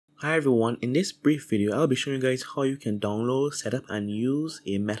Hi everyone, in this brief video I'll be showing you guys how you can download, set up and use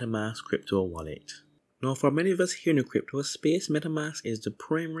a MetaMask crypto wallet. Now for many of us here in the crypto space, MetaMask is the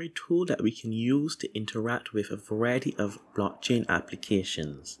primary tool that we can use to interact with a variety of blockchain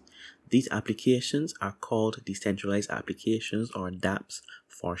applications. These applications are called decentralized applications, or dApps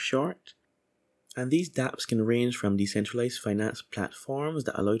for short. And these dApps can range from decentralized finance platforms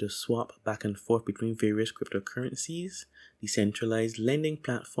that allow you to swap back and forth between various cryptocurrencies, decentralized lending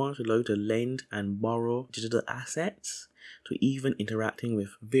platforms that allow you to lend and borrow digital assets, to even interacting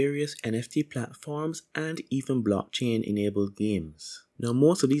with various NFT platforms and even blockchain-enabled games. Now,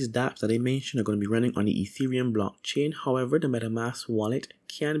 most of these dApps that I mentioned are going to be running on the Ethereum blockchain. However, the MetaMask wallet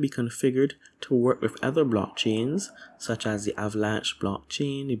can be configured to work with other blockchains such as the Avalanche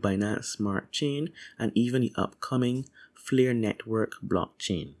blockchain, the Binance Smart Chain, and even the upcoming Flare Network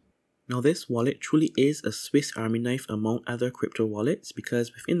blockchain. Now, this wallet truly is a Swiss Army knife among other crypto wallets,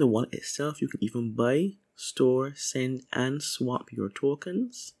 because within the wallet itself you can even buy, store, send, and swap your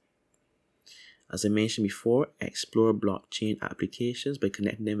tokens. As I mentioned before, explore blockchain applications by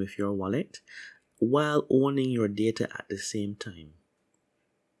connecting them with your wallet while owning your data at the same time.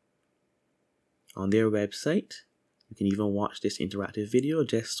 On their website, you can even watch this interactive video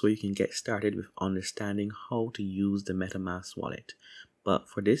just so you can get started with understanding how to use the MetaMask wallet. But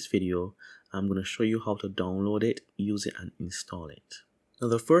for this video, I'm going to show you how to download it, use it, and install it. Now,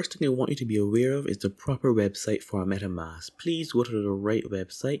 the first thing I want you to be aware of is the proper website for MetaMask. Please go to the right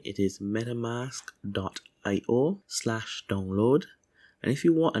website. It is metamask.io/download. And if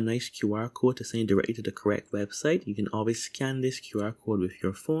you want a nice QR code to send directly to the correct website, you can always scan this QR code with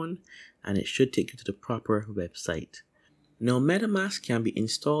your phone and it should take you to the proper website. Now, MetaMask can be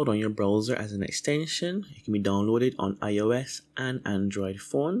installed on your browser as an extension. It can be downloaded on iOS and Android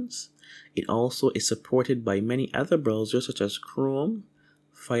phones. It also is supported by many other browsers such as Chrome,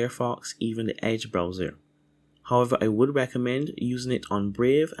 Firefox, even the Edge browser. However, I would recommend using it on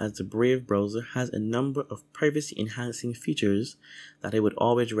Brave, as the Brave browser has a number of privacy enhancing features that I would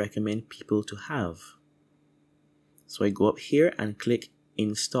always recommend people to have. So I go up here and click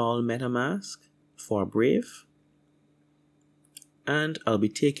Install MetaMask for Brave, and I'll be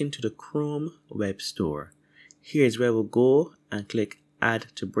taken to the Chrome web store. Here's where we'll go and click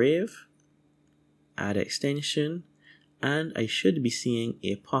Add to Brave, Add Extension, and I should be seeing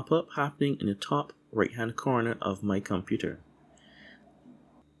a pop-up happening in the top right hand corner of my computer.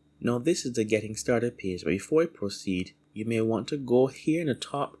 Now, this is the getting started page, but before I proceed, you may want to go here in the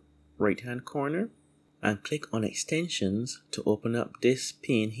top right hand corner and click on extensions to open up this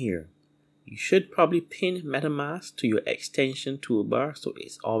pane here. You should probably pin MetaMask to your extension toolbar so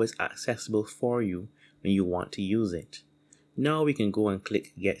it's always accessible for you when you want to use it. Now we can go and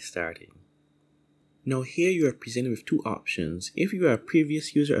click Get Started. Now here you are presented with two options. If you are a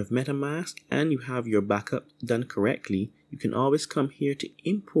previous user of MetaMask and you have your backup done correctly, you can always come here to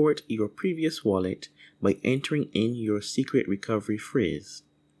import your previous wallet by entering in your secret recovery phrase.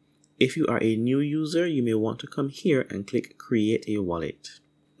 If you are a new user, you may want to come here and click Create a Wallet.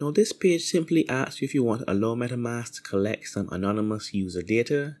 Now this page simply asks you if you want to allow MetaMask to collect some anonymous user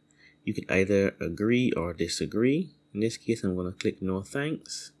data. You can either agree or disagree. In this case, I'm going to click No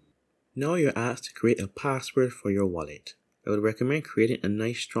Thanks. Now you're asked to create a password for your wallet. I would recommend creating a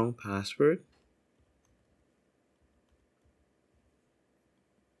nice strong password.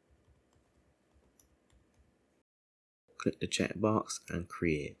 Click the checkbox and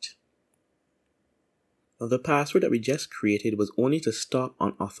create. Now, the password that we just created was only to stop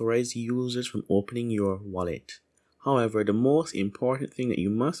unauthorized users from opening your wallet. However, the most important thing that you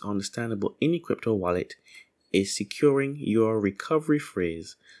must understand about any crypto wallet is securing your recovery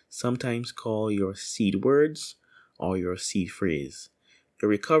phrase, sometimes called your seed words or your seed phrase. The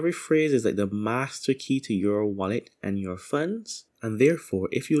recovery phrase is like the master key to your wallet and your funds, and therefore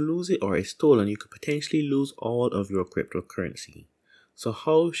if you lose it or it's stolen, you could potentially lose all of your cryptocurrency. So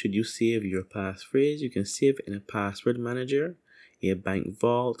how should you save your passphrase? You can save it in a password manager, a bank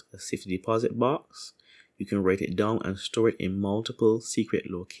vault, a safety deposit box. You can write it down and store it in multiple secret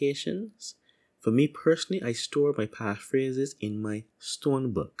locations. For me personally, I store my passphrases in my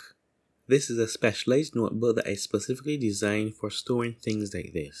stone book. This is a specialized notebook that I specifically designed for storing things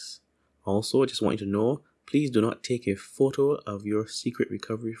like this. Also, I just want you to know, please do not take a photo of your secret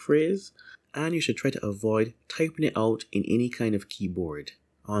recovery phrase, and you should try to avoid typing it out in any kind of keyboard,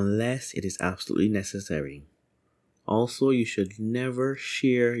 unless it is absolutely necessary. Also, you should never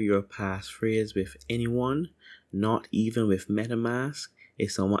share your passphrase with anyone, not even with MetaMask.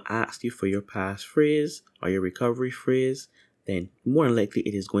 If someone asks you for your passphrase or your recovery phrase, then more than likely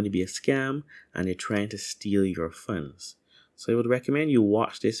it is going to be a scam and they're trying to steal your funds. So I would recommend you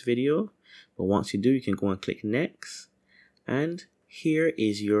watch this video, but once you do, you can go and click next. And here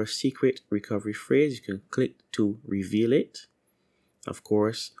is your secret recovery phrase. You can click to reveal it. Of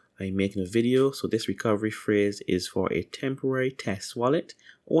course, I'm making a video, so this recovery phrase is for a temporary test wallet,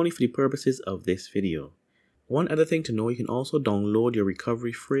 only for the purposes of this video. One other thing to know, you can also download your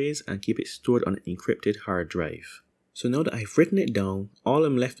recovery phrase and keep it stored on an encrypted hard drive. So now that I've written it down, all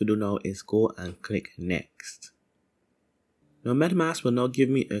I'm left to do now is go and click next. Now MetaMask will now give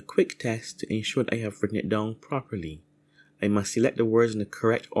me a quick test to ensure that I have written it down properly. I must select the words in the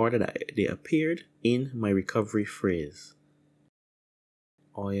correct order that they appeared in my recovery phrase.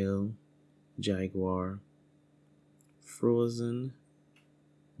 Oil, Jaguar, frozen,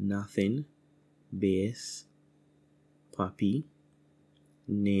 nothing, base, puppy,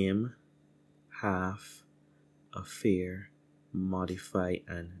 name, half, affair, modify,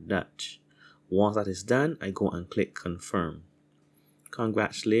 and Dutch. Once that is done, I go and click confirm.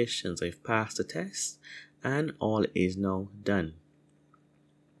 Congratulations, I've passed the test and all is now done.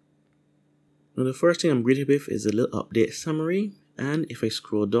 Now the first thing I'm greeted with is a little update summary, and if I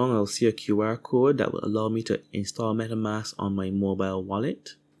scroll down I'll see a QR code that will allow me to install MetaMask on my mobile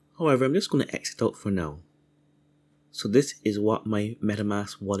wallet. However, I'm just going to exit out for now. So this is what my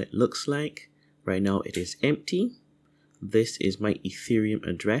MetaMask wallet looks like. Right now it is empty. This is my Ethereum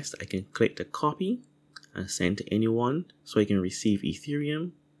address. I can click to copy and send to anyone so I can receive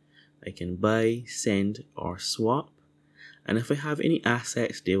Ethereum. I can buy, send, or swap. And if I have any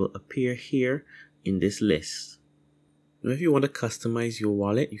assets, they will appear here in this list. Now if you want to customize your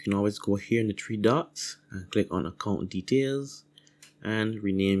wallet, you can always go here in the three dots and click on account details and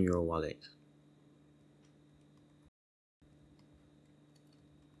rename your wallet.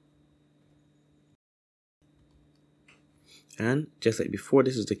 And just like before,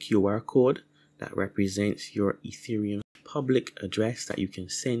 this is the QR code that represents your Ethereum public address that you can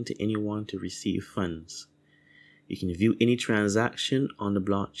send to anyone to receive funds. You can view any transaction on the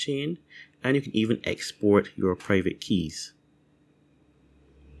blockchain, and you can even export your private keys.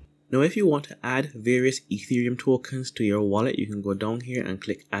 Now if you want to add various Ethereum tokens to your wallet, you can go down here and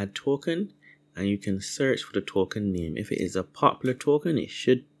click add token, and you can search for the token name. If it is a popular token, it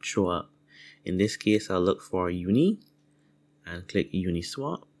should show up. In this case, I'll look for Uni and click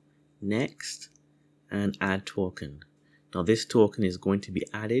Uniswap, next, and add token. Now this token is going to be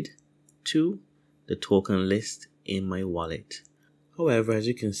added to the token list in my wallet. However, as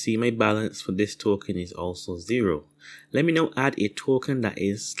you can see, my balance for this token is also 0. Let me now add a token that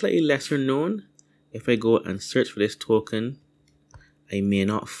is slightly lesser known. If I go and search for this token, I may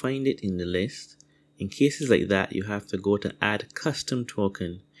not find it in the list. In cases like that, you have to go to add custom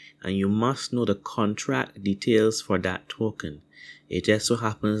token, and you must know the contract details for that token. It just so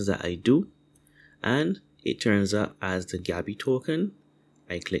happens that I do, and it turns up as the Gabby token.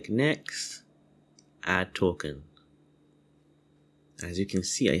 I click next, add token. As you can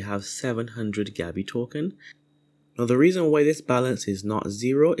see, I have 700 Gabby token. Now the reason why this balance is not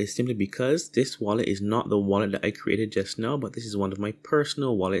 0 is simply because this wallet is not the wallet that I created just now, but this is one of my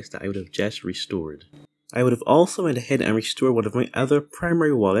personal wallets that I would have just restored. I would have also went ahead and restored one of my other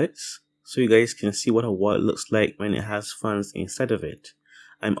primary wallets, so you guys can see what a wallet looks like when it has funds inside of it.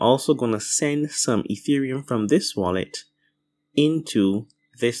 I'm also going to send some Ethereum from this wallet into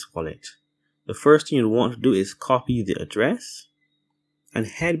this wallet. The first thing you want to do is copy the address and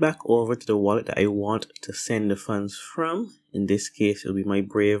head back over to the wallet that I want to send the funds from. In this case, it will be my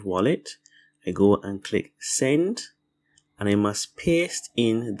Brave wallet. I go and click send, and I must paste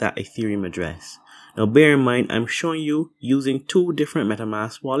in that Ethereum address. Now bear in mind, I'm showing you using 2 different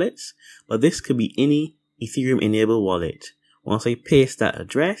MetaMask wallets, but this could be any Ethereum enabled wallet. Once I paste that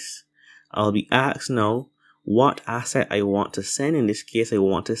address, I'll be asked now what asset I want to send. In this case, I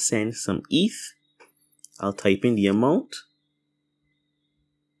want to send some ETH. I'll type in the amount,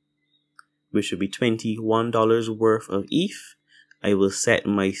 which should be $21 worth of ETH. I will set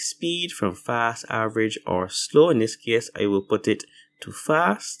my speed from fast, average, or slow. In this case, I will put it to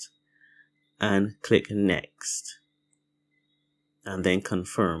fast and click next and then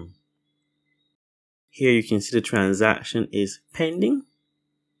confirm. Here you can see the transaction is pending.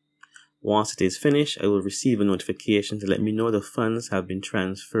 Once it is finished, I will receive a notification to let me know the funds have been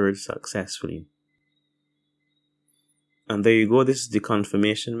transferred successfully. And there you go, this is the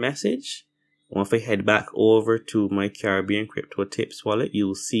confirmation message. Once I head back over to my Caribbean Crypto Tips wallet, you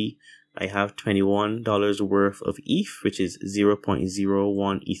will see I have $21 worth of ETH, which is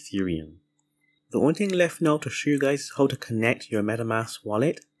 0.01 Ethereum. The only thing left now to show you guys is how to connect your MetaMask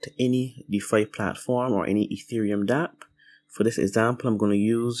wallet to any DeFi platform or any Ethereum dApp. For this example, I'm going to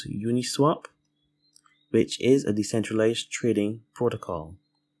use Uniswap. which is a decentralized trading protocol.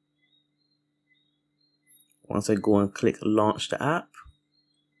 Once I go and click launch the app,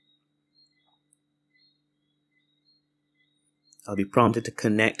 I'll be prompted to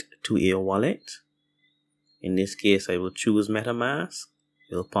connect to a wallet. In this case, I will choose MetaMask.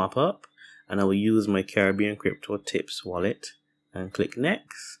 It will pop up, and I will use my Caribbean Crypto Tips wallet and click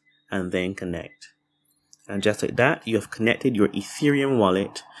next and then connect. And just like that, you have connected your Ethereum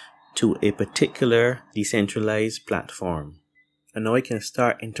wallet to a particular decentralized platform. And now I can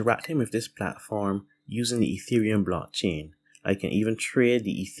start interacting with this platform using the Ethereum blockchain. I can even trade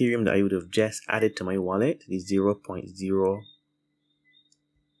the Ethereum that I would have just added to my wallet, the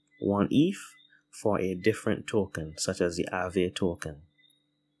 0.01 ETH, for a different token, such as the Aave token.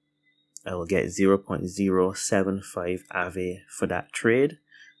 I will get 0.075 Aave for that trade.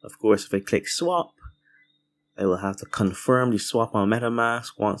 Of course, if I click swap, I will have to confirm the swap on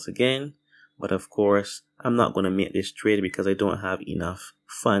MetaMask once again. But of course, I'm not going to make this trade because I don't have enough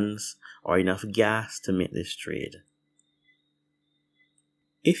funds or enough gas to make this trade.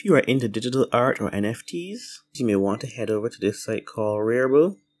 If you are into digital art or NFTs, you may want to head over to this site called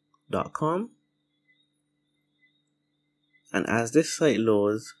Referral.com. And as this site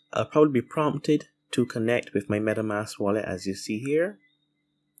loads, I'll probably be prompted to connect with my MetaMask wallet, as you see here.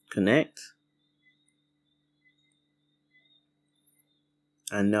 Connect.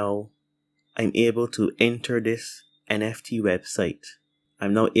 And now I'm able to enter this NFT website.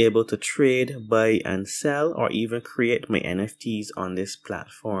 I'm now able to trade, buy and sell, or even create my NFTs on this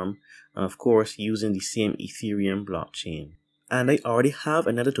platform, and of course using the same Ethereum blockchain. And I already have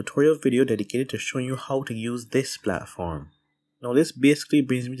another tutorial video dedicated to showing you how to use this platform. Now this basically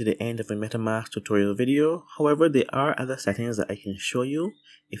brings me to the end of my MetaMask tutorial video. However, there are other settings that I can show you.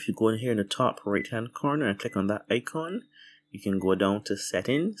 If you go in here in the top right hand corner and click on that icon, you can go down to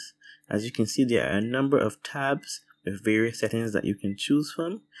settings. As you can see, there are a number of tabs with various settings that you can choose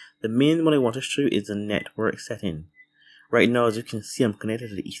from. The main one I want to show you is the network setting. Right now, as you can see, I'm connected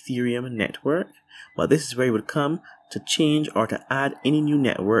to the Ethereum network, but this is where you would come to change or to add any new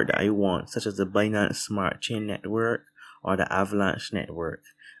network that I want, such as the Binance Smart Chain network or the Avalanche network.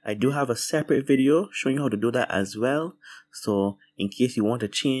 I do have a separate video showing you how to do that as well. So in case you want to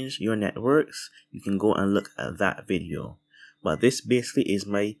change your networks, you can go and look at that video. But this basically is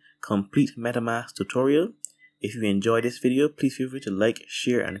my complete MetaMask tutorial. If you enjoyed this video, please feel free to like,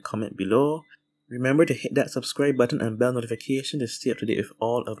 share and comment below. Remember to hit that subscribe button and bell notification to stay up to date with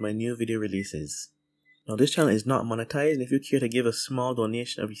all of my new video releases. Now this channel is not monetized, and if you care to give a small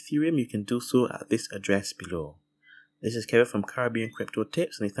donation of Ethereum, you can do so at this address below. This is Kevin from Caribbean Crypto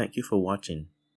Tips, and I thank you for watching.